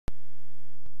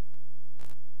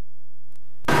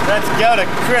Let's go to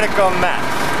critical mass.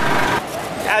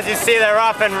 As you see, they're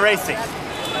off and racing.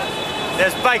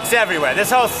 There's bikes everywhere. This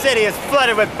whole city is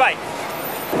flooded with bikes.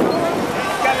 Coming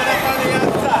up on the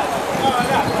outside. Oh,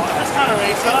 yeah. That's kind of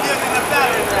racing. He's using the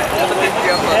battery ram.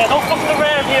 Yeah, don't fuck the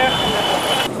ram here.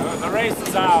 The race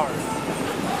is ours.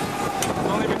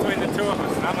 It's only between the two of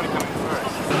us, and I'm going to come in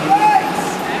first.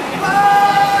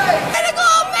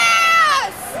 Critical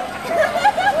mass!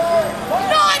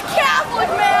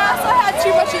 Non-Catholic mass! I had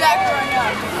too much of that growing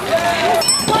up.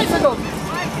 Bicycles!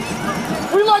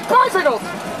 We like bicycles!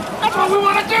 That's what we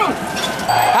want to do!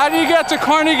 How do you get to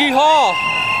Carnegie Hall?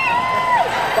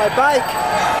 By bike.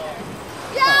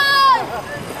 Yeah!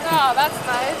 Oh, that's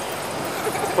nice.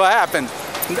 What happened?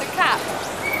 The cap.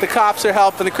 The cops are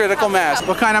helping the critical mass.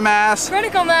 What kind of mass?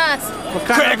 Critical mass. What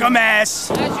kind Critical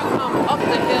mass! As you come up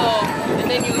the hill and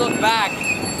then you look back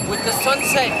with the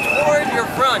sunset toward your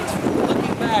front,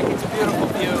 looking back, it's a beautiful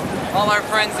view. All our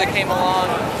friends that came along,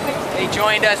 they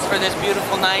joined us for this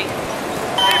beautiful night.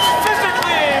 It's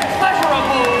physically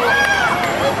pleasurable!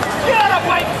 Get on a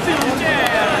bike soon,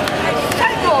 yeah!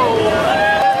 Cycle!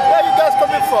 Where you guys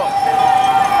coming from?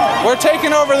 We're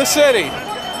taking over the city.